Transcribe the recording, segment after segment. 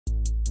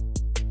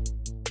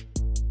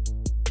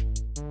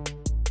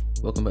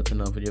Welcome back to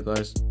another video,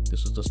 guys.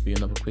 This will just be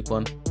another quick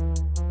one.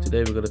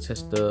 Today we're going to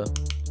test the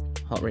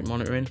heart rate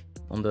monitoring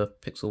on the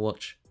Pixel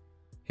Watch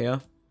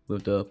here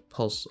with the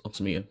pulse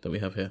oximeter that we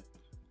have here.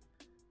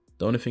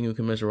 The only thing we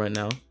can measure right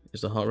now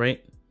is the heart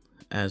rate,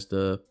 as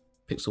the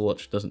Pixel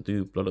Watch doesn't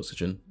do blood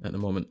oxygen at the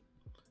moment.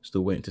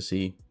 Still waiting to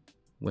see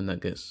when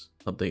that gets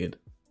updated.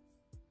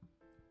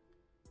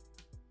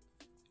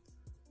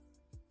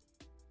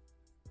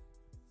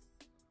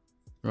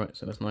 Right,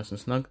 so that's nice and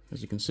snug,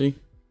 as you can see.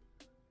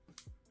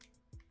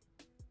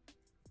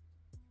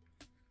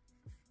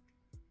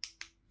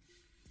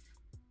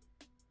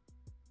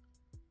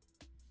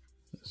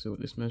 Let's see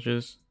what this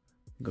measures.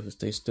 Go to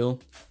stay still.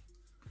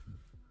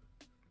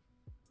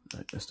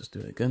 Right, let's just do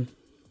it again.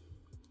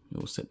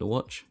 We'll set the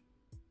watch.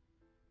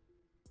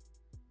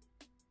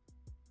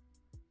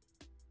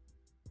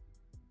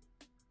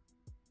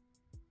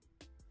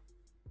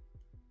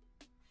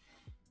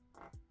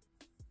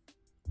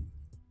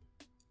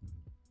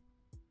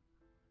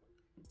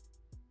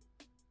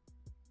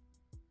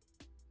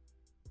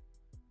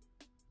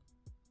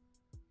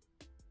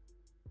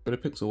 For the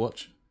Pixel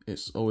Watch,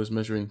 it's always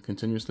measuring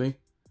continuously.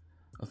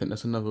 I think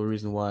that's another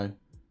reason why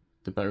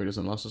the battery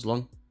doesn't last as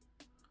long.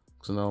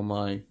 Because I know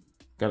my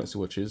Galaxy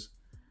Watches,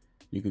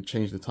 you could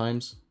change the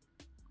times,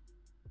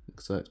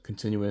 so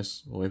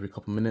continuous or every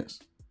couple minutes,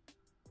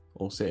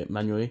 or set it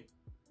manually.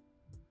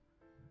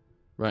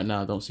 Right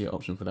now I don't see an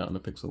option for that on the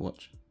Pixel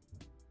Watch.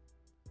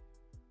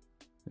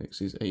 It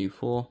says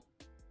 84.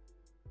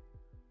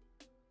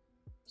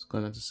 It's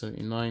going down to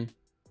 79,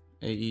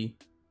 80.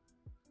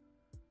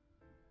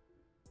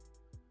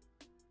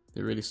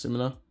 They're really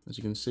similar, as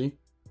you can see.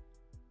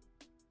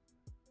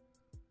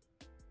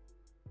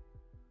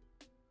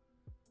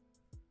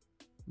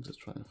 I'm just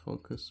trying to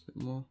focus a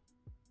bit more.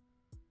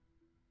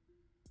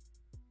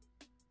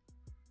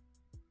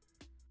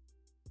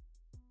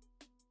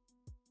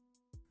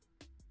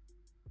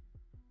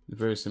 They're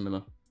very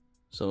similar.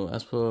 So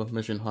as for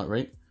measuring heart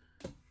rate,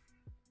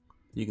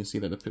 you can see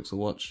that the Pixel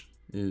Watch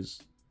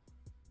does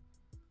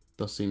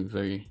seem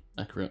very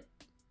accurate.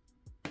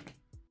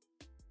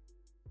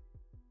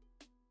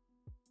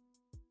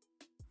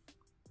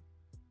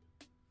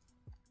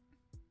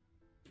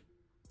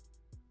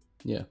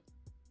 Yeah,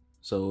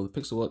 so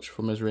the Pixel Watch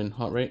for measuring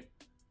heart rate,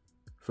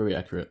 very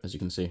accurate, as you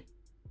can see.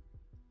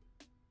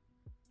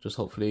 Just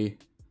hopefully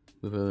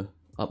with an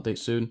update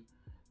soon,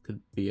 could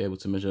be able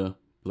to measure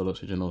blood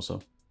oxygen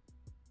also.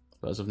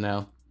 But as of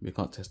now, we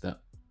can't test that,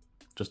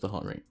 just the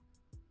heart rate.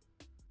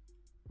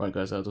 Right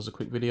guys, that was a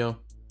quick video.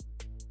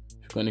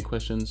 If you've got any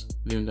questions,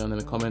 leave them down in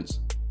the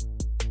comments.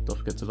 Don't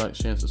forget to like,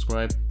 share and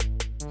subscribe.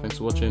 Thanks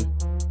for watching.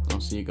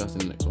 I'll see you guys in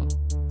the next one.